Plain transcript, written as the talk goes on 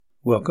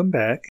Welcome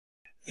back.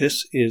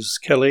 This is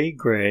Kelly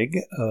Gregg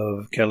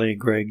of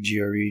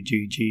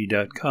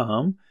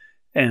kellygregg.com,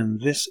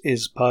 and this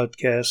is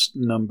podcast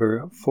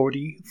number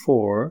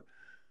 44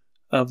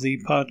 of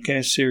the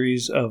podcast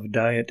series of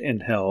Diet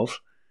and Health,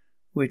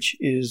 which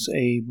is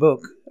a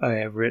book I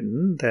have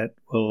written that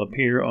will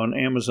appear on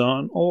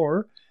Amazon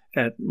or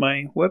at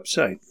my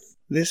website.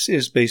 This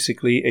is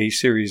basically a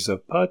series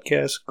of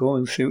podcasts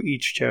going through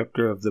each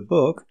chapter of the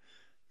book,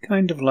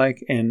 kind of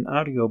like an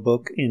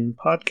audiobook in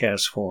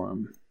podcast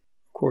form.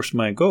 Of course,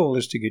 my goal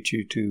is to get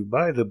you to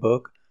buy the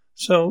book,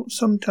 so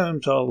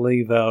sometimes I'll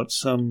leave out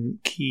some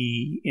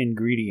key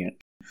ingredient.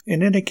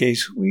 In any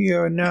case, we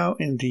are now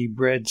in the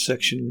bread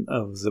section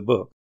of the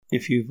book.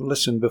 If you've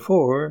listened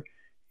before,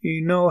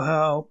 you know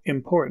how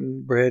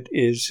important bread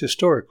is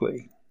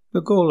historically.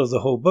 The goal of the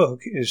whole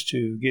book is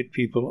to get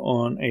people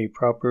on a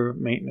proper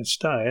maintenance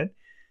diet,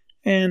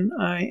 and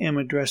I am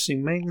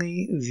addressing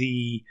mainly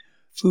the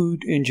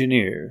food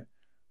engineer,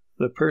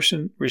 the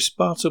person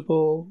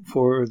responsible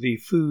for the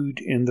food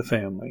in the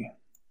family.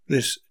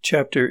 This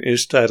chapter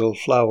is titled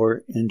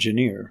Flour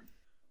Engineer.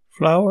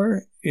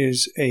 Flour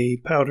is a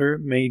powder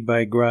made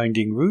by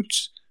grinding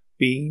roots,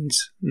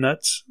 beans,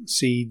 nuts,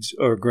 seeds,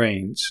 or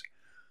grains.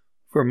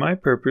 For my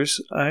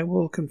purpose, I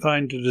will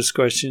confine the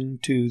discussion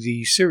to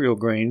the cereal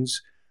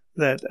grains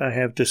that I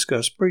have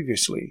discussed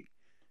previously.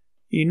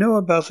 You know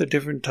about the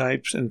different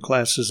types and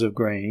classes of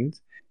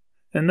grains,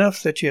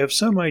 enough that you have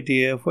some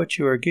idea of what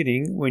you are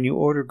getting when you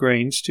order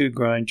grains to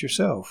grind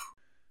yourself.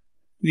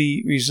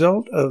 The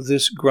result of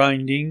this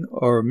grinding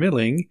or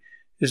milling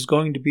is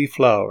going to be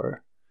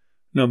flour.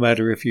 No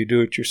matter if you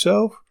do it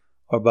yourself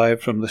or buy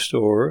it from the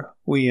store,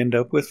 we end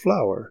up with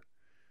flour.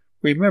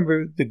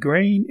 Remember, the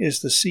grain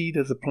is the seed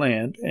of the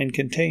plant and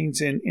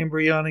contains an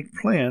embryonic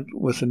plant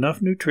with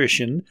enough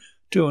nutrition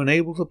to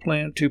enable the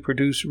plant to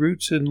produce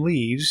roots and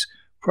leaves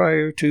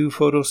prior to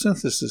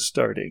photosynthesis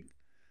starting.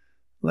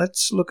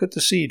 Let's look at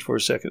the seed for a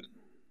second.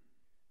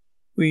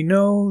 We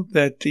know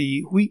that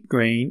the wheat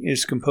grain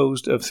is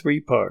composed of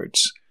three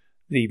parts: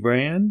 the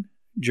bran,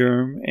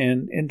 germ,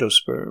 and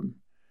endosperm.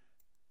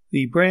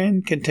 The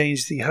bran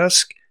contains the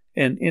husk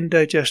and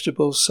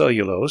indigestible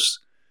cellulose.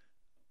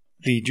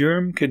 The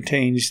germ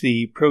contains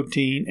the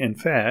protein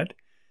and fat,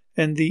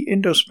 and the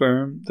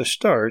endosperm the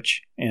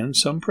starch and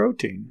some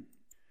protein.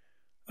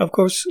 Of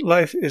course,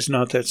 life is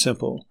not that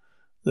simple.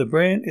 The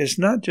bran is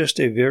not just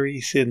a very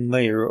thin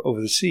layer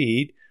over the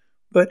seed,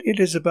 but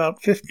it is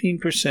about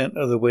 15%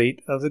 of the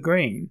weight of the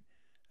grain,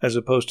 as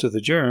opposed to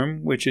the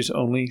germ, which is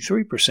only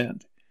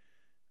 3%.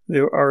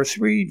 There are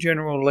three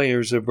general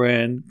layers of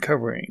bran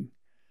covering: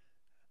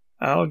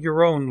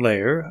 alurone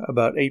layer,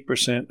 about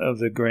 8% of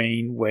the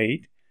grain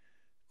weight,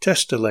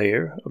 testa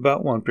layer,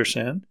 about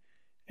 1%,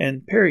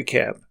 and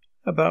pericap,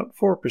 about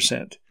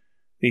 4%.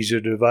 These are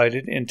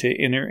divided into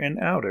inner and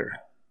outer.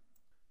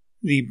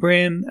 The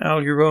bran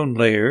alurone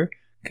layer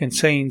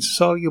contains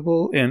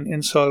soluble and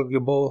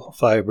insoluble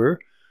fiber,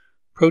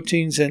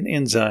 proteins and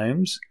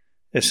enzymes,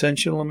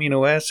 essential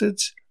amino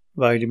acids,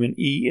 vitamin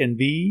E and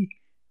B,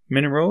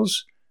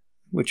 minerals,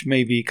 which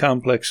may be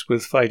complex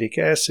with phytic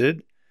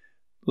acid,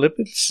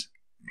 lipids,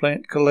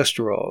 plant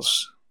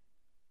cholesterols.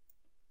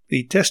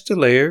 The testa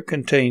layer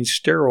contains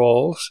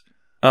sterols,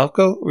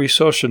 alkyl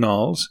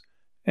isocyanols,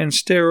 and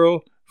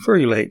steryl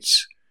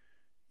ferulates.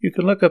 You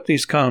can look up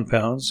these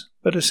compounds,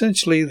 but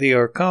essentially they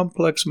are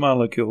complex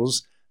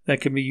molecules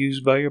that can be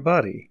used by your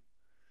body.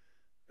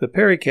 The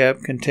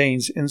pericap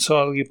contains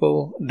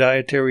insoluble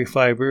dietary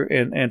fiber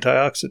and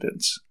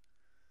antioxidants.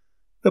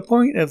 The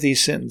point of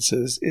these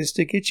sentences is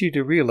to get you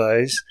to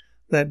realize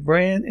that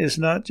bran is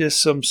not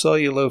just some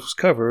cellulose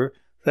cover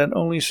that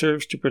only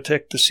serves to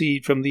protect the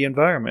seed from the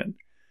environment.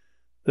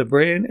 The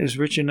bran is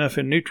rich enough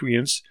in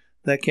nutrients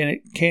that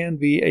can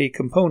be a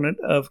component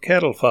of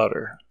cattle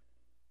fodder.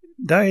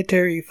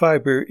 Dietary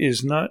fiber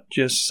is not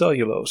just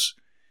cellulose.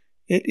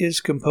 It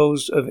is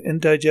composed of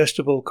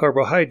indigestible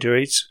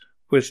carbohydrates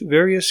with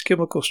various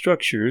chemical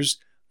structures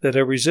that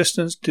are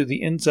resistant to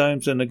the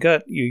enzymes in the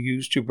gut you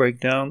use to break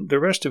down the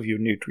rest of your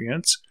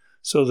nutrients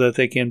so that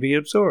they can be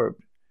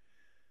absorbed.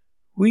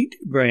 Wheat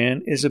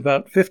bran is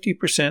about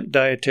 50%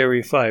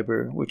 dietary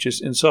fiber, which is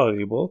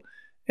insoluble,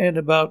 and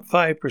about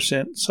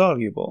 5%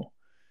 soluble.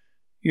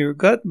 Your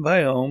gut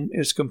biome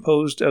is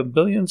composed of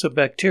billions of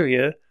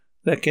bacteria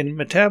that can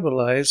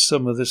metabolize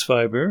some of this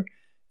fiber,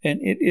 and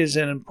it is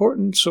an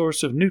important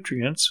source of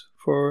nutrients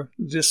for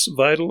this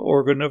vital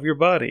organ of your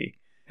body.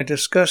 I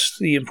discussed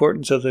the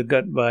importance of the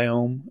gut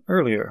biome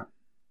earlier.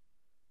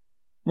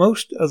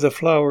 Most of the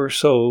flour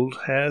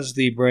sold has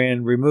the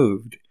bran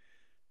removed.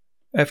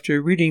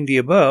 After reading the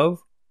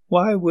above,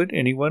 why would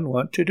anyone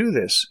want to do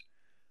this?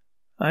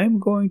 I am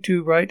going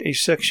to write a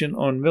section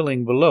on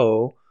milling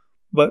below,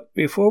 but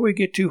before we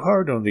get too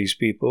hard on these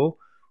people,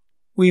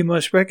 we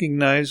must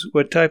recognize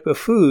what type of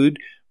food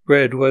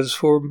bread was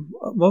for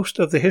most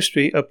of the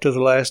history up to the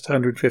last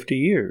 150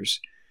 years.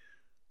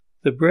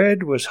 The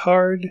bread was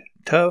hard,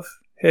 tough,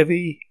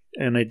 heavy,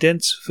 and a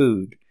dense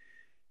food.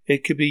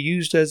 It could be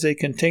used as a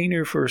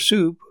container for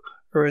soup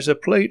or as a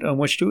plate on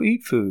which to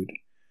eat food.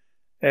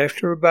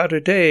 After about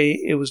a day,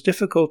 it was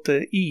difficult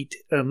to eat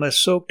unless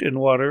soaked in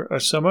water or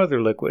some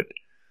other liquid.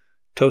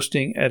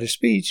 Toasting at a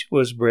speech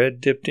was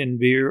bread dipped in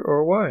beer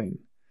or wine.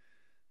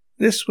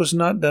 This was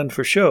not done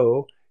for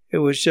show, it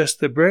was just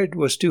the bread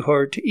was too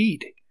hard to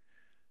eat.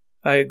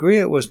 I agree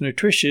it was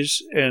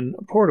nutritious and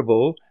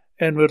portable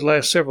and would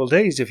last several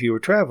days if you were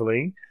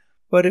traveling,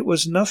 but it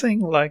was nothing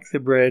like the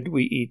bread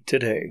we eat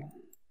today.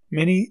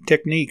 Many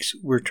techniques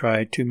were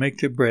tried to make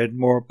the bread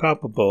more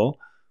palpable,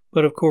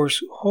 but of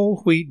course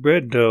whole wheat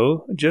bread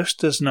dough just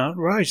does not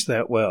rise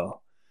that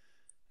well.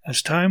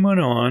 As time went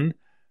on,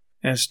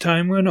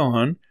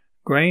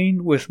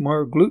 grain with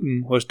more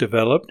gluten was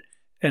developed,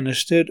 and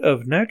instead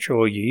of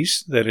natural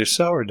yeast, that is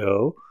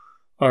sourdough,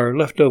 or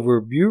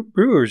leftover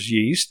brewer's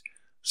yeast,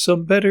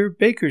 some better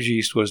baker's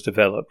yeast was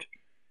developed.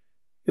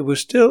 It was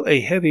still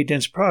a heavy,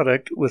 dense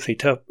product with a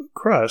tough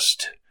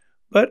crust,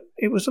 but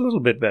it was a little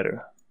bit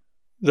better.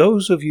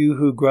 Those of you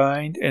who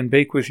grind and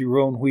bake with your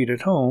own wheat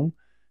at home,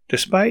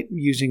 despite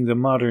using the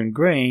modern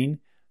grain,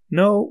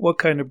 know what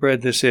kind of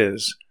bread this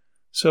is.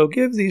 So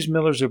give these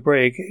millers a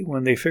break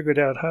when they figured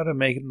out how to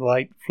make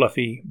light,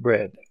 fluffy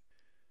bread.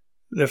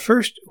 The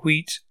first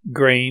wheat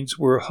grains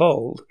were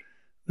hulled.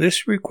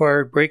 This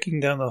required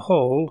breaking down the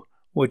hull,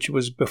 which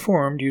was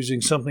performed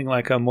using something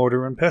like a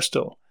mortar and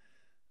pestle.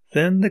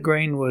 Then the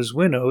grain was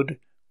winnowed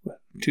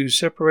to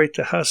separate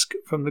the husk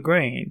from the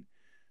grain.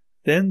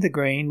 Then the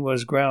grain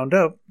was ground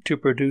up to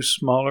produce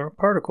smaller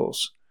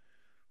particles.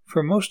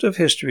 For most of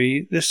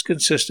history, this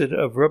consisted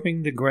of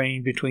rubbing the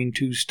grain between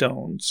two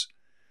stones.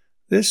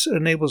 This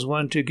enables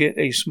one to get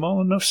a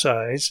small enough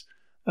size,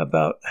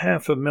 about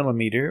half a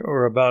millimeter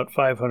or about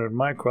 500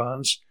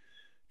 microns,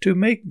 to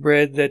make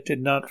bread that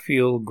did not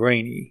feel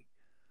grainy.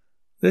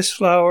 This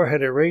flour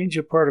had a range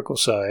of particle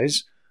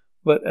size,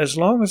 but as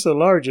long as the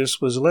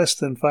largest was less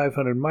than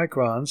 500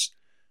 microns,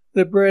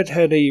 the bread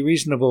had a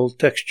reasonable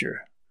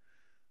texture.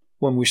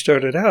 When we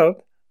started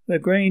out, the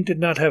grain did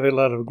not have a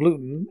lot of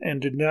gluten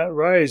and did not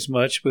rise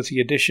much with the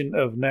addition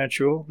of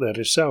natural, that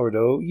is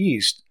sourdough,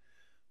 yeast.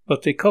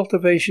 But the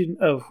cultivation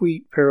of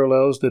wheat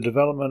parallels the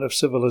development of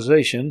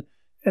civilization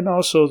and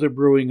also the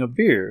brewing of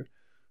beer,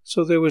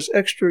 so there was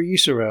extra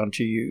yeast around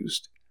to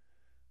use.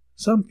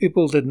 Some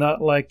people did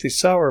not like the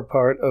sour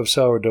part of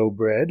sourdough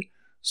bread,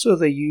 so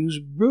they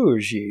used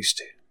brewer's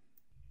yeast.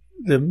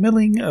 The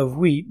milling of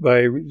wheat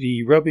by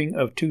the rubbing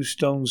of two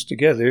stones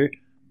together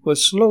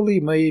was slowly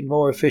made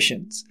more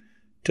efficient,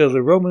 till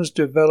the Romans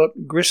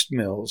developed grist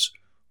mills,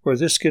 where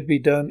this could be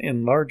done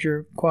in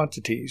larger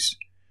quantities.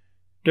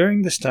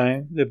 During this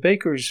time, the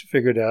bakers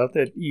figured out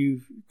that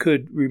you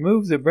could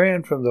remove the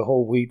bran from the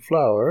whole wheat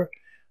flour,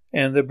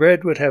 and the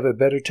bread would have a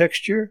better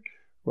texture,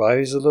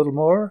 rise a little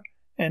more,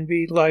 and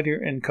be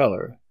lighter in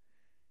color.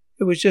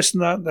 It was just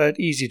not that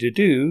easy to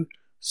do,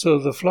 so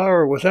the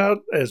flour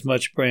without as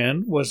much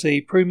bran was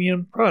a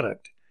premium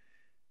product.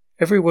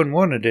 Everyone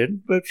wanted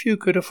it, but few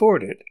could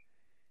afford it.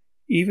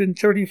 Even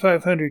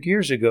 3,500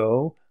 years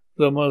ago,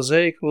 the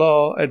Mosaic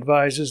Law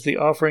advises the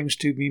offerings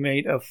to be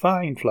made of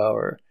fine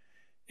flour,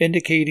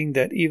 indicating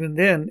that even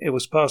then it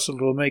was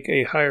possible to make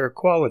a higher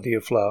quality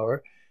of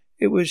flour.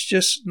 It was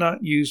just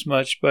not used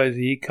much by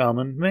the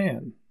common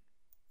man.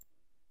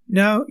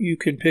 Now you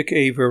can pick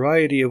a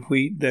variety of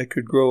wheat that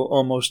could grow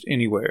almost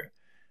anywhere.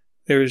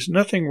 There is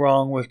nothing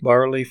wrong with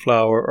barley,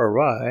 flour, or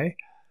rye.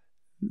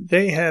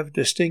 They have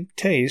distinct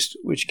taste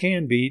which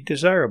can be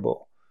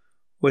desirable.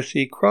 With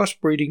the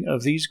crossbreeding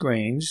of these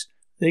grains,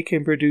 they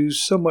can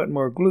produce somewhat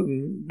more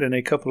gluten than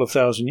a couple of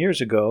thousand years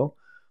ago,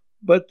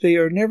 but they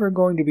are never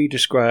going to be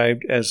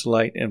described as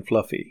light and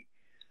fluffy.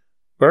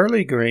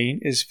 Barley grain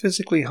is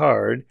physically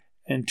hard,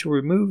 and to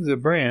remove the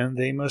bran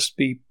they must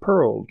be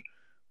pearled,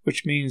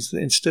 which means that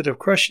instead of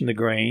crushing the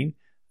grain,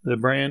 the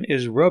bran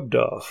is rubbed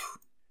off.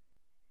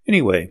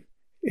 Anyway,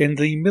 in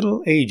the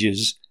Middle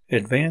Ages,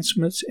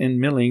 advancements in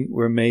milling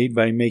were made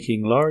by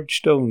making large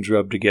stones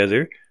rub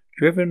together,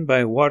 driven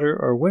by water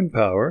or wind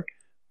power,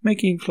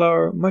 making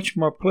flour much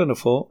more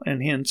plentiful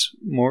and hence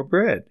more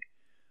bread.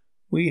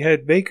 We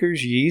had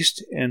baker's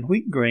yeast, and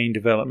wheat grain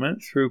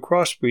development through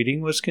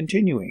crossbreeding was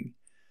continuing,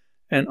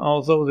 and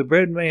although the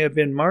bread may have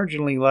been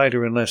marginally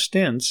lighter and less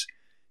dense,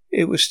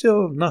 it was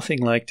still nothing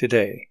like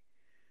today.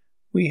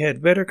 We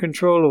had better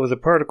control over the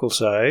particle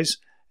size,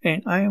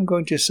 and I am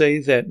going to say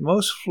that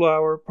most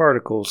flour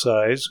particle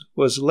size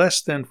was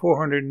less than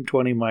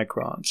 420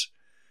 microns.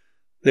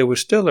 There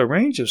was still a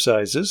range of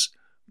sizes,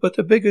 but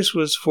the biggest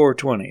was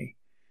 420.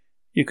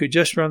 You could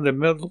just run the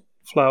mill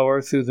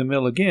flour through the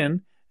mill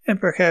again and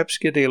perhaps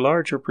get a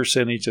larger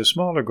percentage of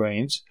smaller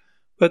grains,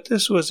 but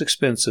this was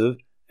expensive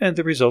and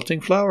the resulting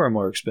flour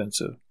more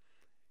expensive.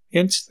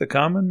 Hence, the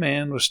common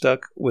man was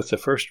stuck with the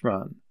first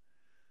run.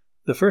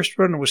 The first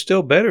run was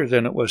still better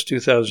than it was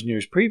 2,000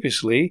 years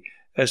previously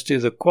as to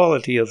the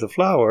quality of the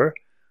flour,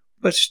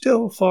 but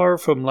still far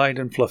from light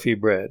and fluffy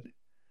bread.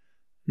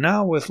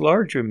 Now, with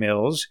larger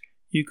mills,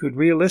 you could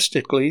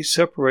realistically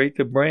separate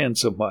the bran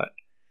somewhat.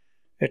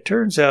 It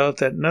turns out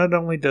that not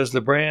only does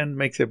the bran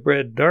make the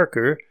bread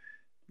darker,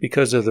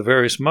 because of the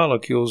various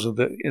molecules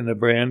in the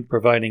bran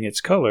providing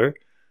its color,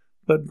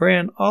 but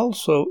bran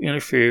also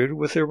interfered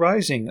with the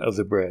rising of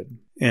the bread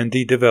and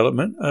the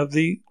development of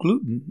the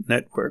gluten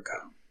network.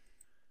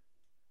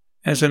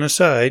 As an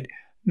aside,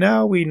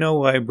 now we know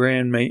why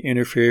bran may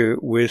interfere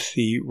with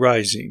the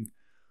rising.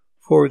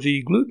 For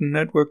the gluten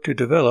network to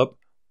develop,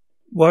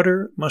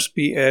 water must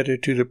be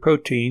added to the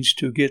proteins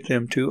to get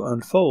them to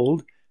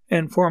unfold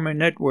and form a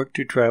network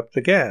to trap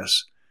the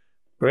gas.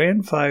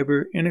 Bran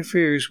fiber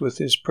interferes with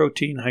this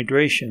protein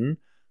hydration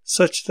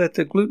such that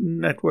the gluten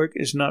network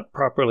is not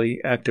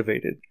properly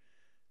activated.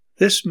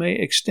 This may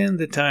extend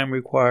the time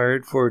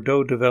required for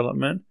dough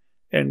development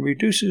and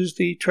reduces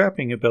the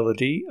trapping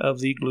ability of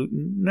the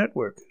gluten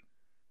network.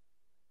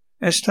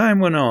 As time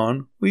went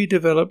on, we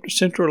developed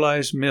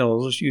centralized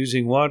mills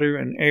using water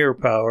and air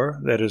power,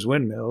 that is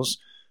windmills,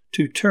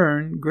 to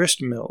turn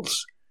grist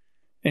mills.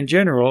 In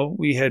general,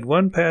 we had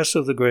one pass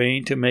of the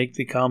grain to make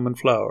the common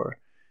flour.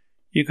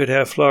 You could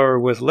have flour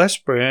with less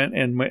bran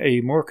and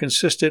a more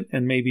consistent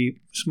and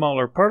maybe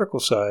smaller particle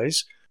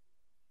size,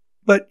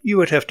 but you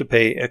would have to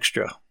pay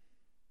extra.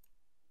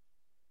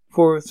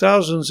 For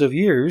thousands of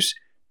years,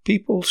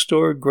 people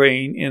stored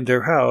grain in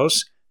their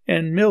house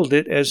and milled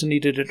it as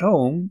needed at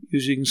home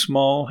using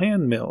small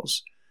hand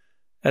mills.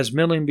 As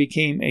milling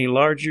became a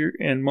larger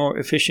and more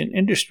efficient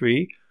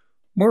industry,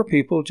 more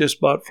people just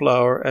bought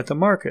flour at the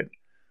market.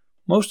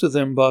 Most of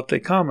them bought the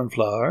common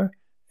flour.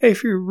 A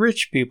few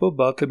rich people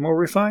bought the more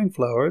refined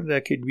flour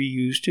that could be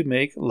used to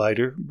make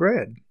lighter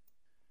bread.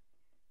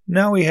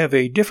 Now we have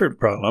a different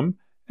problem,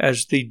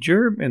 as the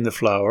germ in the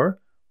flour,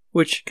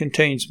 which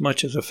contains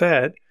much of the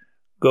fat,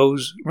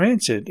 goes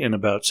rancid in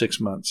about 6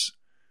 months.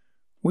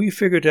 We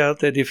figured out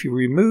that if you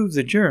remove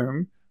the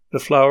germ, the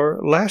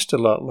flour lasts a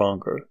lot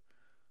longer.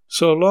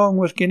 So along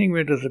with getting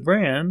rid of the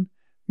bran,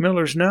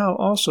 millers now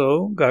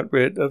also got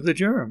rid of the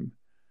germ.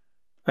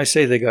 I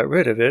say they got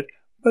rid of it,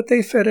 but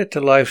they fed it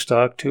to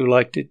livestock who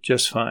liked it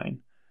just fine.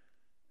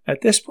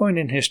 At this point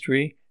in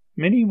history,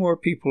 many more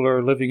people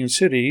are living in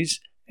cities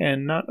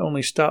and not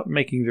only stopped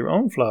making their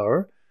own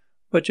flour,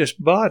 but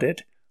just bought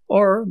it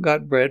or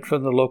got bread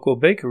from the local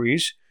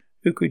bakeries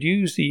who could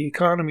use the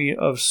economy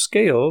of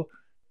scale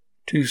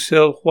to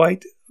sell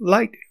white,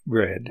 light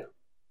bread.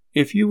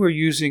 If you were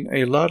using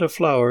a lot of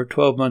flour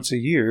 12 months a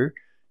year,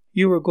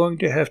 you were going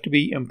to have to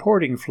be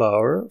importing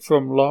flour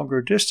from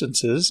longer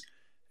distances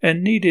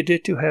and needed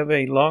it to have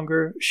a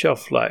longer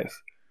shelf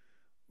life.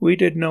 We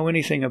didn't know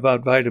anything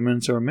about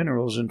vitamins or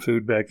minerals in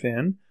food back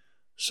then,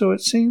 so it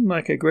seemed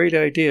like a great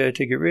idea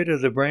to get rid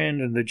of the bran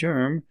and the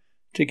germ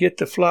to get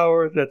the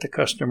flour that the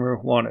customer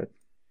wanted.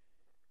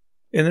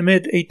 In the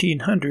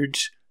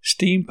mid-1800s,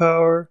 steam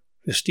power,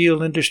 the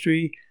steel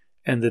industry,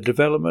 and the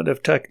development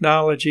of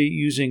technology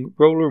using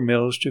roller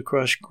mills to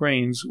crush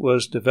grains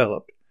was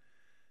developed.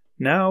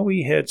 Now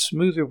we had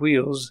smoother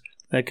wheels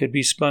that could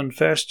be spun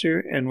faster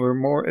and were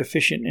more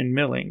efficient in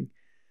milling.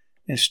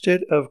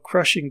 Instead of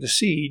crushing the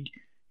seed,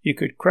 you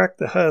could crack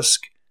the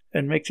husk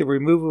and make the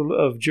removal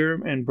of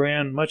germ and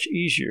bran much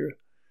easier.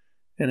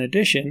 In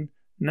addition,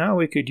 now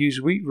we could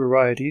use wheat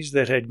varieties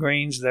that had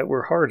grains that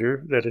were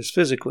harder, that is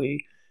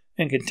physically,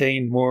 and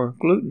contained more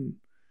gluten.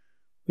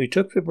 We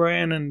took the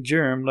bran and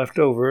germ left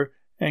over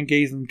and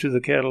gave them to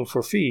the cattle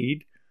for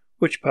feed,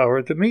 which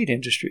powered the meat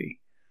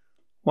industry.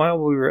 While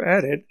we were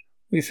at it,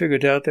 we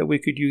figured out that we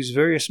could use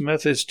various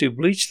methods to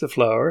bleach the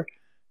flour,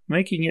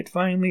 making it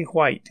finely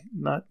white,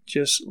 not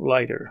just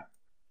lighter.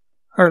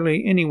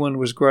 Hardly anyone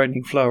was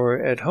grinding flour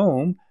at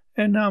home,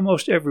 and now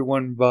most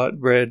everyone bought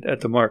bread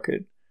at the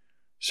market.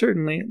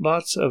 Certainly,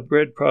 lots of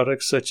bread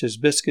products such as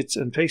biscuits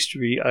and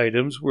pastry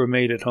items were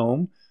made at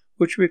home,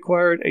 which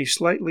required a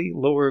slightly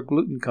lower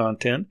gluten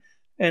content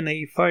and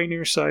a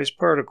finer size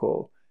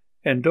particle,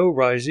 and dough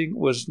rising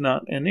was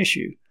not an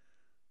issue.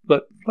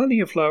 But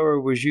plenty of flour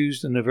was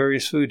used in the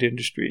various food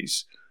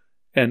industries,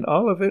 and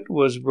all of it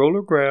was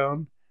roller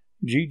ground,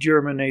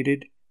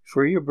 degerminated,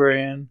 free of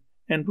bran,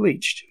 and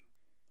bleached.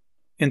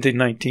 In the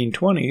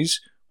 1920s,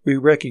 we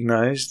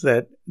recognized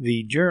that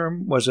the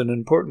germ was an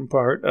important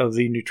part of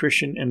the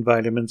nutrition and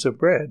vitamins of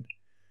bread.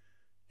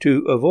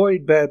 To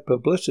avoid bad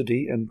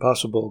publicity and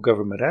possible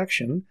government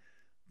action,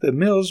 the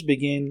mills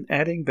began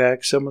adding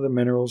back some of the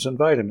minerals and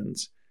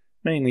vitamins,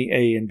 mainly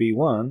A and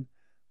B1,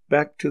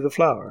 back to the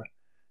flour.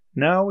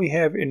 Now we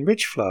have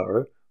enriched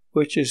flour,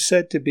 which is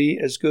said to be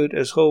as good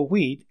as whole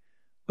wheat,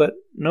 but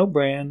no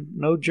bran,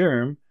 no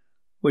germ,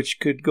 which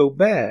could go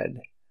bad.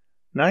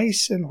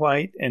 Nice and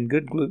white and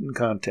good gluten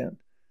content.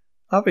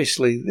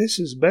 Obviously, this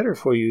is better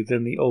for you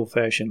than the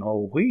old-fashioned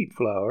whole wheat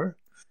flour.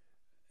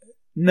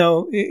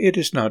 No, it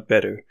is not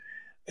better.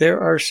 There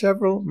are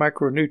several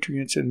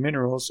micronutrients and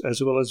minerals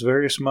as well as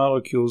various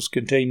molecules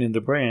contained in the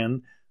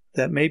bran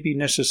that may be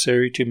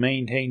necessary to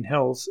maintain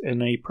health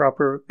in a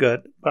proper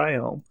gut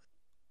biome.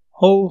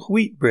 Whole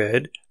wheat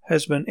bread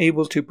has been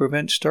able to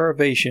prevent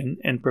starvation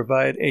and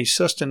provide a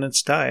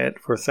sustenance diet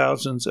for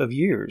thousands of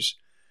years.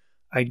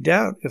 I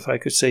doubt if I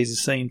could say the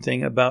same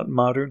thing about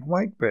modern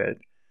white bread.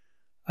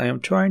 I am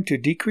trying to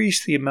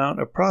decrease the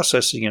amount of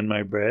processing in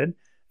my bread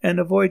and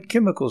avoid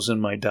chemicals in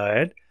my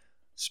diet,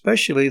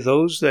 especially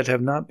those that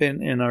have not been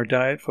in our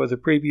diet for the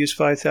previous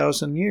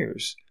 5,000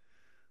 years.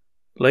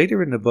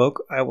 Later in the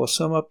book, I will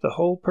sum up the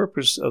whole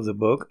purpose of the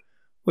book,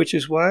 which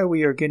is why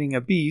we are getting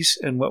obese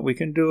and what we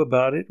can do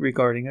about it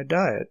regarding a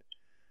diet.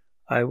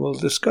 I will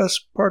discuss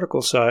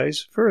particle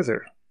size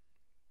further.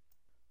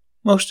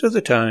 Most of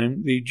the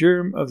time, the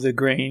germ of the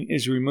grain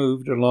is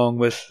removed along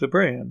with the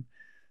bran.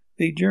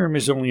 The germ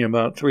is only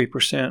about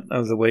 3%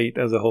 of the weight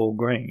of the whole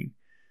grain.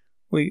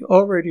 We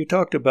already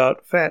talked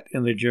about fat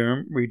in the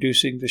germ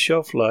reducing the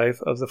shelf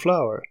life of the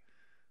flour.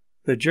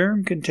 The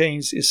germ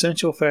contains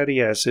essential fatty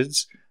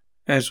acids,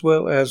 as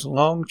well as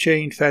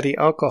long-chain fatty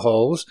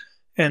alcohols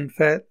and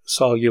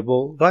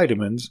fat-soluble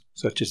vitamins,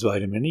 such as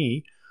vitamin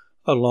E,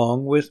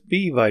 along with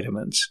B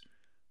vitamins.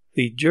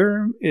 The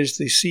germ is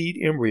the seed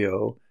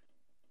embryo,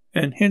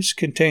 and hence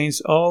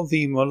contains all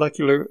the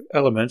molecular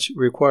elements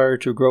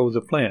required to grow the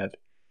plant.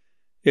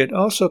 It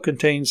also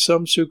contains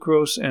some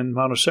sucrose and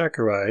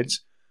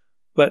monosaccharides,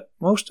 but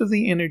most of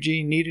the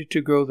energy needed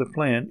to grow the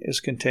plant is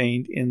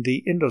contained in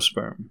the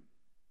endosperm.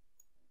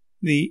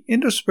 The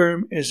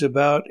endosperm is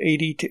about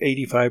 80 to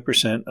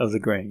 85% of the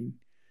grain.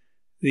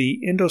 The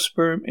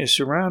endosperm is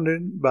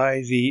surrounded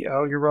by the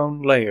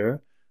alurone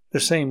layer, the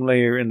same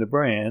layer in the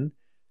bran,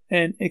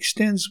 and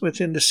extends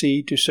within the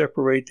seed to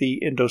separate the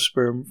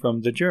endosperm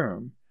from the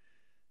germ.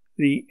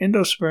 The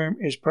endosperm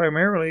is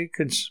primarily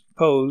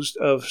composed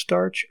of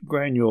starch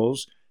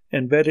granules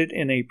embedded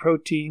in a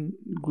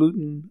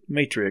protein-gluten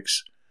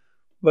matrix,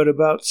 but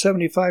about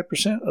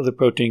 75% of the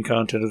protein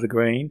content of the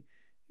grain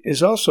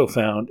is also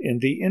found in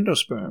the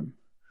endosperm.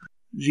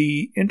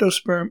 The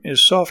endosperm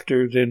is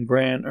softer than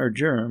bran or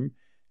germ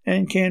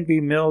and can be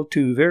milled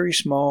to very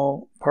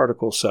small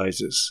particle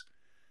sizes.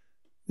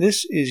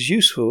 This is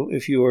useful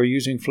if you are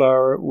using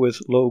flour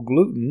with low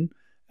gluten,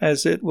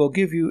 as it will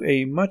give you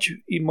a much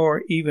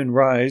more even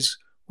rise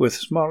with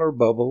smaller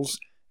bubbles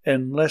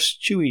and less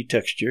chewy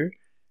texture,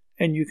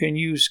 and you can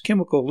use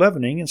chemical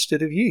leavening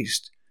instead of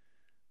yeast.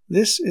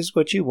 This is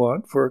what you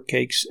want for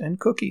cakes and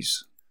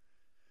cookies.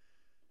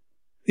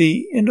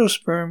 The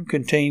endosperm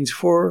contains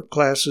 4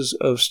 classes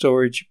of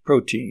storage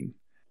protein.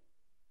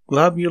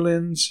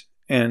 Globulins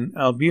and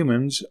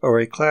albumins are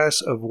a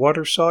class of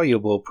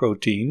water-soluble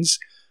proteins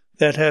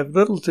that have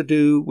little to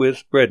do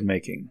with bread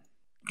making.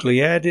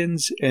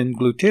 Gliadins and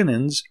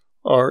glutenins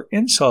are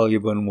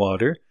insoluble in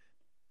water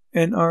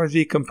and are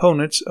the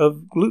components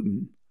of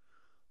gluten.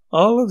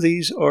 All of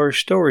these are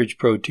storage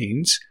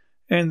proteins,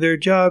 and their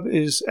job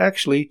is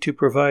actually to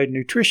provide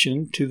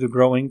nutrition to the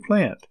growing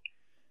plant.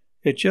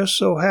 It just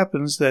so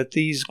happens that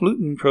these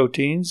gluten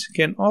proteins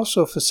can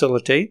also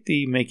facilitate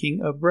the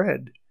making of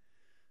bread.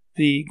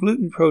 The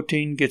gluten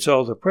protein gets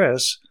all the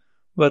press,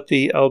 but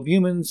the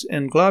albumins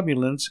and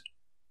globulins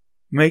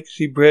make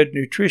the bread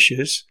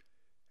nutritious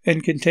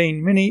and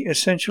contain many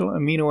essential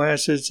amino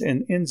acids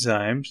and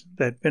enzymes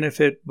that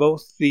benefit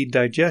both the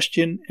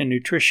digestion and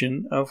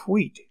nutrition of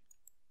wheat.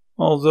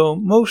 Although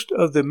most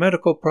of the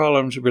medical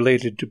problems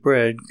related to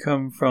bread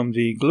come from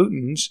the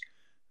glutens,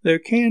 there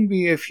can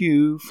be a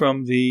few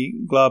from the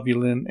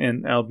globulin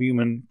and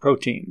albumin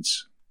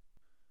proteins.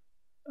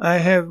 I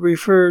have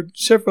referred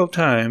several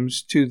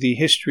times to the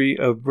history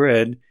of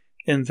bread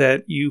in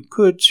that you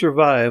could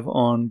survive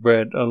on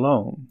bread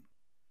alone.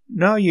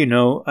 Now you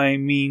know I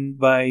mean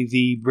by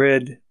the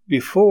bread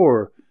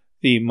before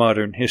the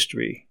modern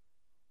history.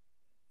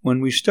 When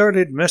we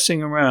started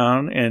messing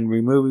around and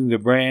removing the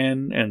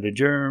bran and the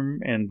germ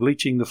and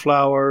bleaching the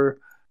flour,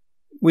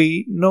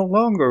 we no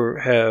longer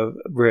have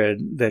bread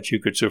that you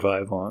could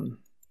survive on.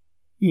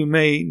 You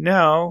may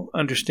now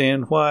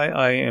understand why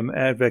I am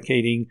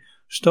advocating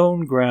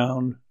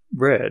stone-ground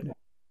bread.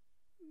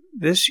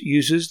 This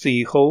uses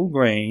the whole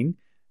grain,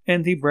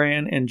 and the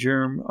bran and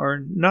germ are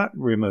not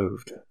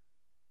removed.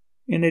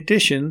 In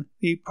addition,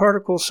 the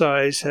particle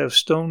size of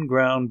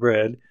stone-ground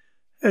bread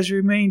has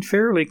remained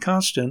fairly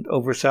constant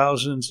over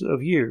thousands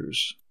of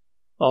years.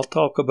 I'll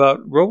talk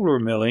about roller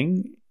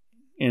milling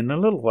in a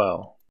little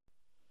while.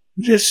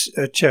 This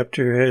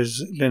chapter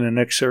has been an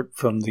excerpt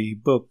from the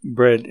book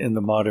Bread in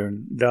the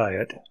Modern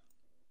Diet.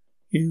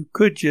 You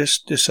could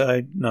just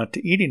decide not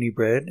to eat any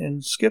bread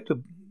and skip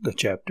the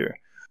chapter.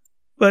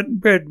 But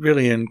bread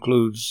really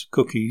includes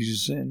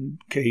cookies and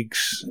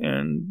cakes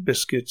and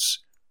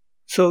biscuits.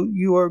 So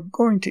you are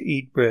going to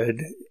eat bread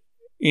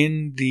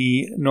in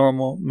the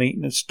normal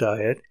maintenance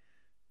diet,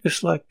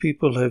 just like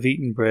people have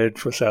eaten bread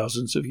for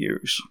thousands of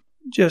years.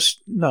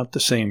 Just not the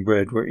same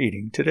bread we're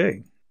eating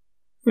today.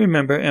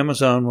 Remember,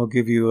 Amazon will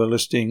give you a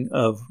listing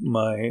of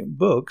my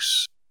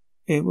books.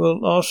 It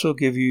will also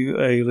give you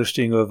a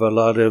listing of a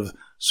lot of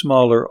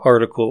smaller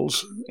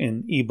articles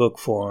in ebook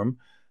form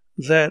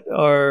that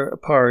are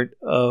part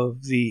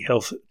of the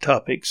Health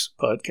Topics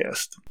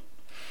podcast.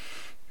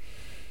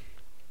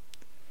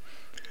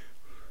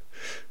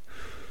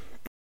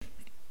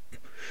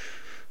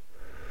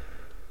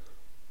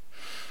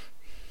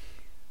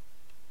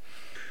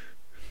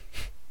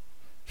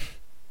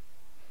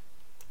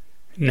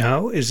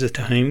 Now is the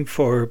time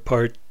for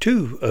part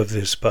 2 of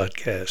this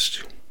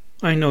podcast.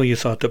 I know you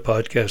thought the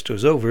podcast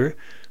was over,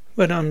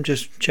 but I'm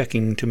just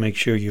checking to make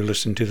sure you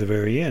listen to the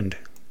very end.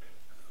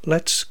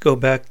 Let's go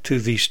back to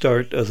the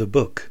start of the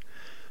book.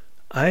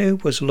 I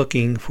was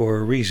looking for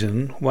a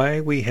reason why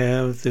we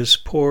have this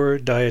poor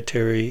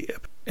dietary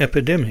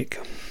epidemic.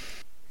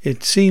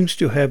 It seems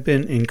to have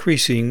been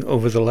increasing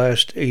over the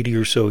last 80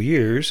 or so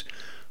years,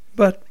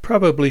 but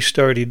probably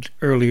started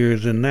earlier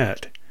than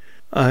that.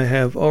 I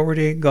have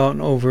already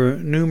gone over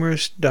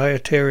numerous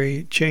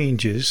dietary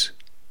changes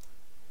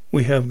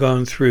we have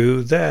gone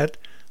through that,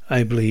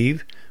 I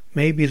believe,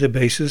 may be the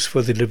basis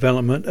for the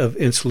development of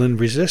insulin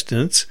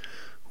resistance,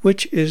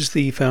 which is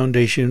the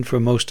foundation for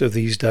most of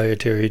these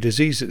dietary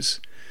diseases.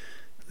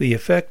 The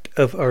effect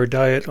of our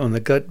diet on the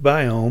gut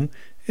biome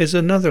is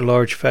another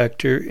large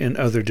factor in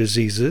other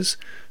diseases,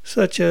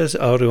 such as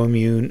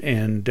autoimmune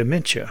and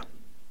dementia.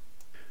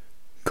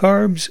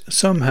 Carbs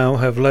somehow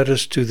have led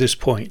us to this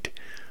point.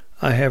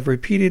 I have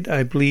repeated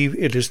I believe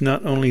it is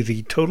not only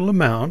the total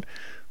amount,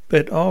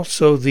 but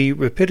also the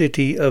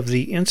rapidity of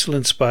the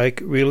insulin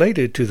spike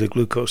related to the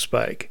glucose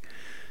spike.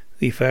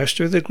 The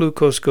faster the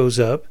glucose goes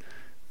up,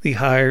 the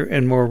higher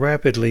and more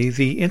rapidly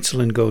the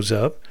insulin goes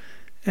up,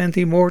 and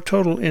the more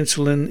total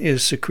insulin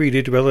is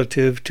secreted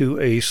relative to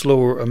a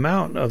slower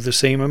amount of the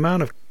same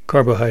amount of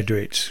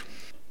carbohydrates.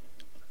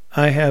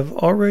 I have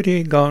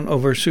already gone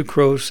over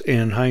sucrose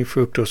and high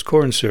fructose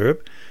corn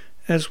syrup,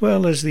 as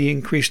well as the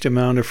increased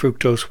amount of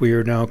fructose we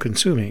are now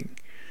consuming.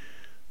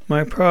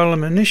 My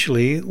problem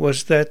initially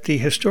was that the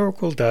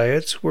historical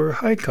diets were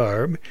high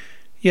carb,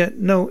 yet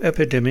no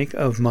epidemic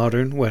of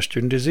modern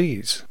Western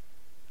disease.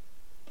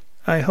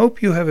 I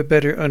hope you have a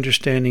better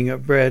understanding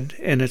of bread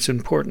and its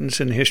importance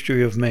in the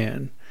history of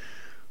man.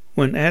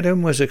 When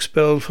Adam was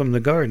expelled from the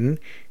garden,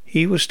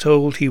 he was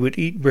told he would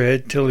eat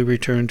bread till he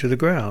returned to the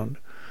ground.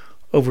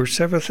 Over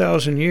several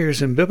thousand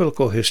years in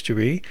biblical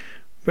history,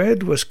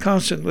 bread was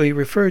constantly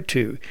referred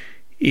to,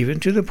 even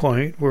to the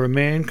point where a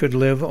man could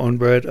live on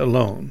bread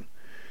alone.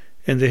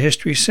 In the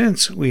history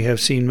since, we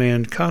have seen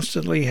man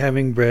constantly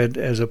having bread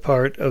as a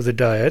part of the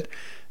diet,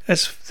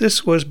 as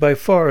this was by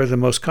far the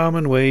most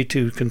common way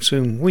to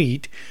consume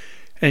wheat,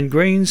 and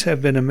grains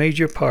have been a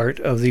major part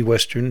of the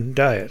Western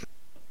diet.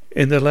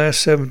 In the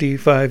last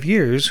 75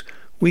 years,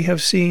 we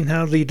have seen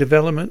how the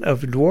development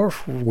of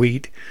dwarf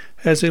wheat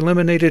has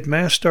eliminated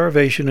mass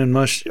starvation in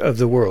much of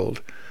the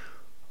world.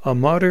 A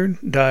modern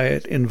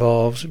diet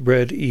involves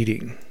bread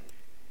eating.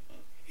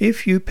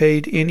 If you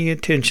paid any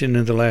attention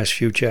in the last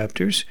few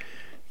chapters,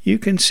 you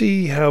can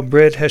see how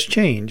bread has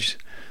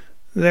changed.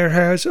 There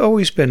has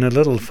always been a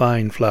little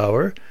fine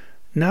flour.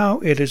 Now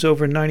it is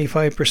over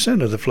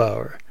 95% of the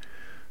flour.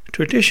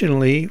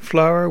 Traditionally,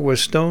 flour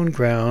was stone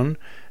ground,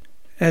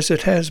 as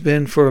it has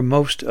been for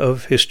most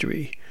of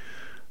history.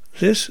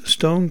 This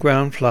stone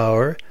ground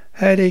flour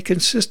had a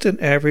consistent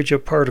average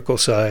of particle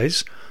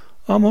size,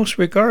 almost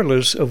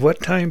regardless of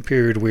what time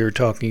period we are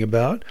talking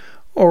about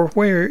or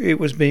where it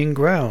was being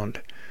ground.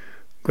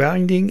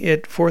 Grinding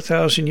it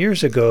 4,000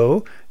 years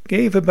ago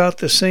gave about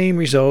the same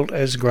result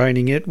as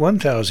grinding it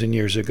 1,000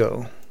 years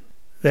ago.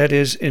 That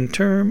is, in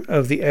terms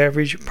of the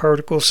average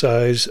particle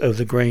size of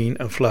the grain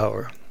of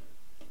flour.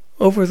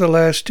 Over the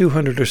last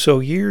 200 or so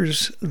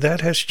years,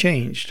 that has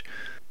changed.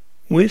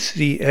 With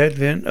the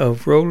advent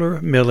of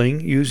roller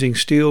milling using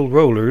steel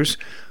rollers,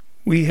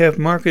 we have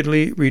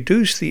markedly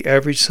reduced the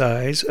average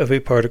size of a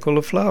particle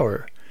of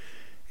flour.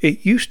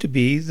 It used to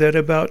be that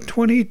about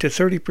 20 to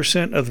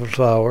 30% of the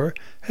flour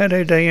had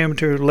a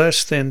diameter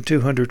less than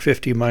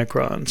 250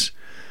 microns.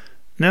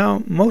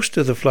 Now, most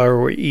of the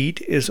flour we eat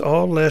is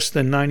all less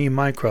than 90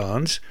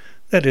 microns,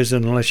 that is,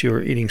 unless you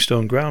are eating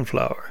stone ground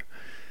flour.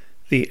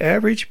 The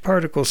average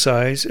particle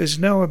size is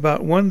now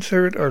about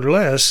 1/3 or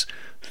less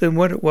than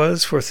what it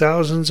was for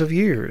thousands of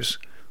years.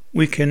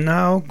 We can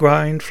now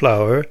grind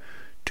flour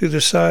to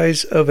the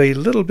size of a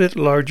little bit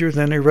larger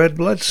than a red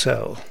blood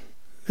cell.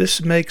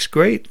 This makes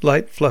great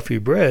light fluffy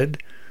bread,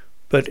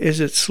 but is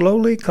it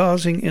slowly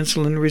causing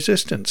insulin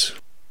resistance?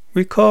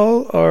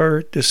 Recall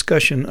our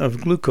discussion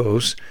of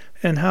glucose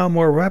and how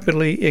more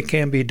rapidly it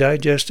can be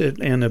digested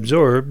and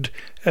absorbed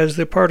as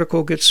the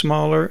particle gets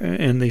smaller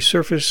and the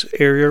surface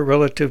area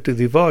relative to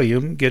the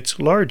volume gets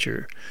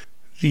larger.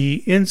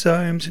 The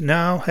enzymes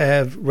now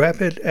have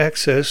rapid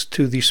access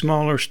to the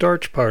smaller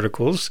starch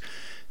particles,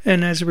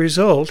 and as a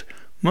result,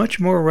 much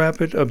more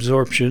rapid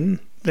absorption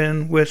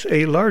than with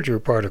a larger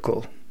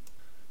particle.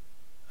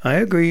 I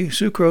agree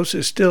sucrose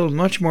is still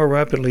much more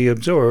rapidly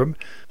absorbed,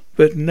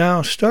 but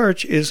now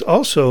starch is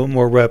also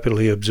more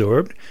rapidly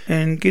absorbed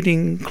and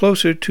getting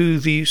closer to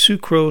the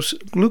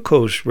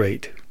sucrose-glucose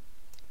rate.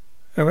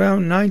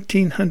 Around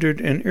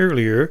 1900 and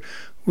earlier,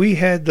 we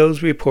had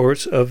those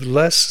reports of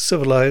less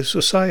civilized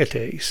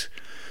societies.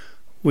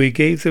 We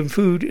gave them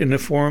food in the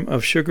form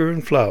of sugar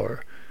and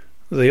flour.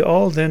 They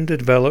all then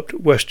developed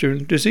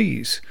Western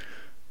disease.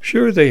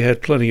 Sure, they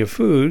had plenty of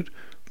food,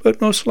 but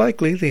most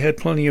likely they had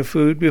plenty of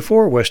food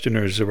before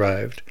Westerners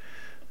arrived.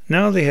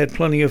 Now they had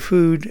plenty of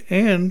food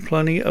and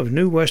plenty of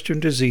new Western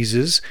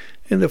diseases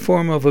in the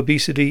form of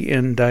obesity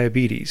and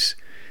diabetes.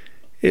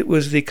 It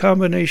was the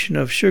combination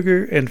of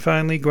sugar and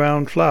finely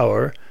ground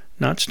flour,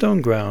 not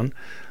stone ground,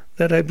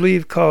 that I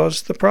believe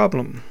cause the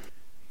problem.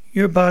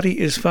 Your body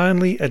is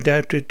finely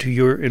adapted to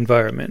your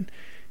environment.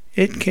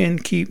 It can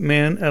keep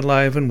man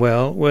alive and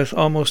well with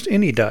almost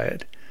any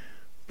diet,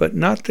 but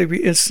not the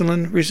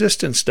insulin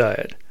resistance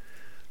diet.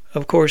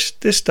 Of course,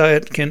 this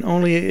diet can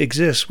only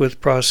exist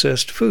with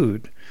processed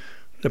food.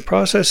 The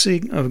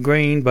processing of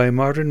grain by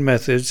modern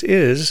methods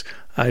is,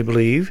 I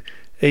believe,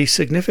 a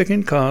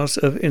significant cause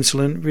of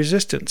insulin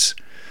resistance.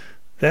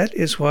 That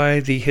is why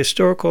the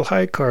historical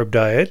high-carb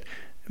diet,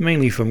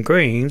 mainly from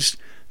grains,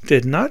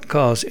 did not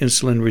cause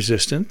insulin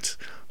resistance,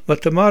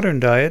 but the modern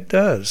diet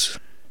does.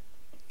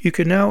 You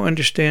can now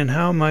understand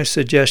how my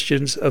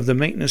suggestions of the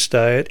maintenance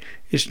diet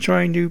is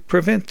trying to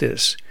prevent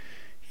this.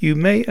 You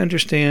may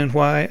understand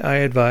why I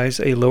advise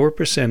a lower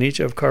percentage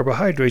of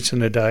carbohydrates in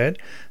the diet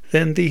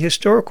than the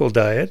historical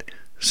diet,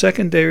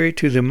 secondary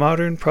to the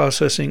modern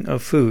processing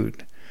of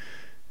food.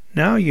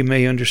 Now you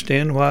may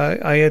understand why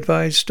I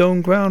advise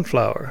stone ground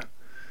flour.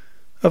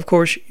 Of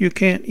course, you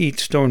can't eat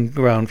stone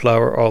ground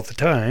flour all the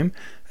time,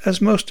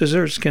 as most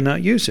desserts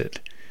cannot use it.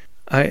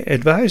 I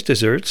advise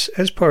desserts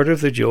as part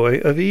of the joy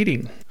of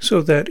eating,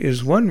 so that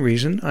is one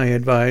reason I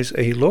advise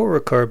a lower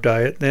carb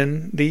diet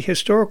than the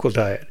historical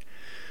diet.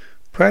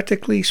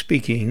 Practically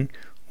speaking,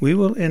 we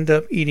will end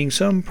up eating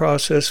some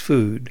processed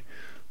food,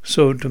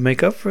 so to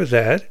make up for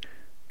that,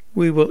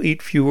 we will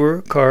eat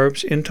fewer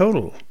carbs in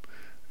total.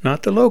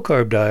 Not the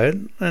low-carb diet,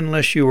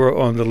 unless you are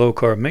on the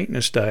low-carb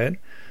maintenance diet,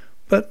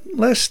 but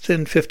less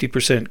than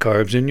 50%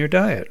 carbs in your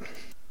diet.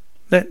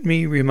 Let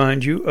me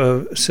remind you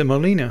of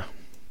semolina.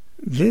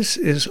 This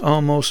is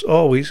almost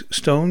always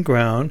stone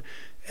ground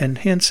and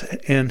hence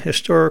an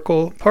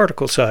historical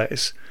particle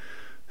size.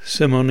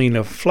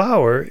 Semolina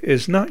flour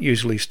is not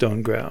usually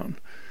stone ground.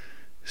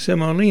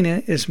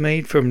 Semolina is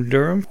made from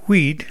durum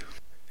wheat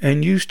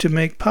and used to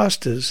make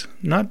pastas,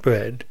 not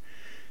bread.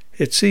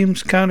 It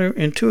seems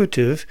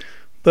counterintuitive,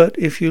 but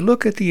if you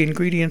look at the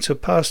ingredients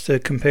of pasta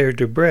compared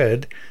to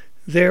bread,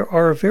 there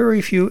are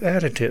very few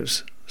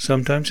additives,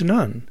 sometimes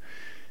none.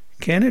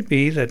 Can it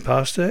be that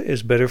pasta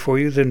is better for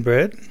you than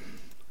bread?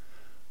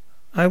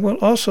 I will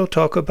also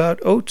talk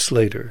about oats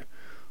later.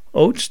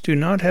 Oats do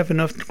not have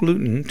enough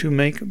gluten to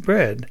make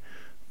bread,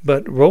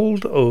 but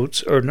rolled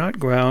oats are not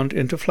ground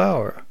into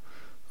flour.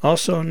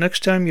 Also,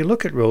 next time you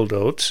look at rolled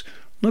oats,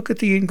 look at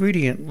the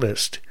ingredient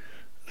list.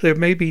 There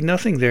may be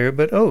nothing there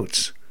but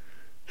oats.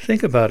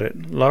 Think about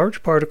it.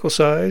 Large particle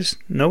size,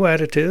 no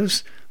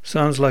additives,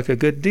 sounds like a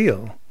good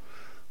deal.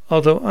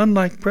 Although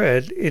unlike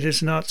bread, it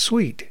is not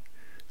sweet.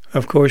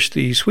 Of course,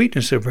 the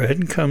sweetness of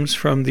bread comes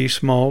from the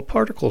small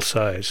particle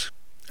size.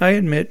 I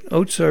admit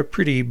oats are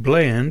pretty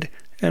bland,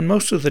 and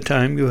most of the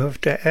time you have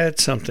to add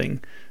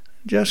something.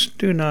 Just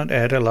do not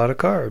add a lot of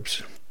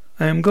carbs.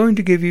 I am going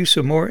to give you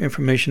some more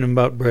information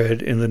about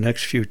bread in the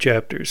next few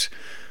chapters.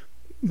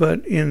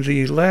 But in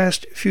the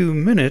last few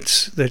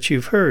minutes that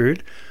you've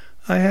heard,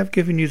 I have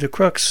given you the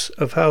crux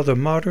of how the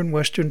modern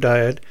Western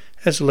diet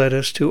has led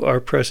us to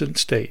our present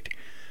state.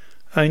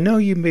 I know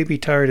you may be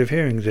tired of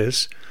hearing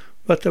this,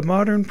 but the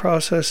modern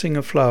processing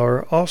of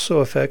flour also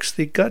affects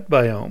the gut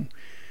biome.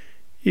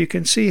 You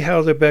can see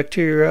how the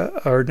bacteria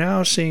are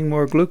now seeing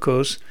more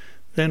glucose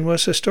than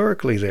was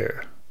historically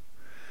there.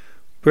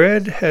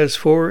 Bread has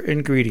 4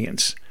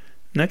 ingredients.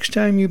 Next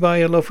time you buy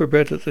a loaf of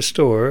bread at the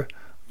store,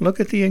 look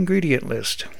at the ingredient list.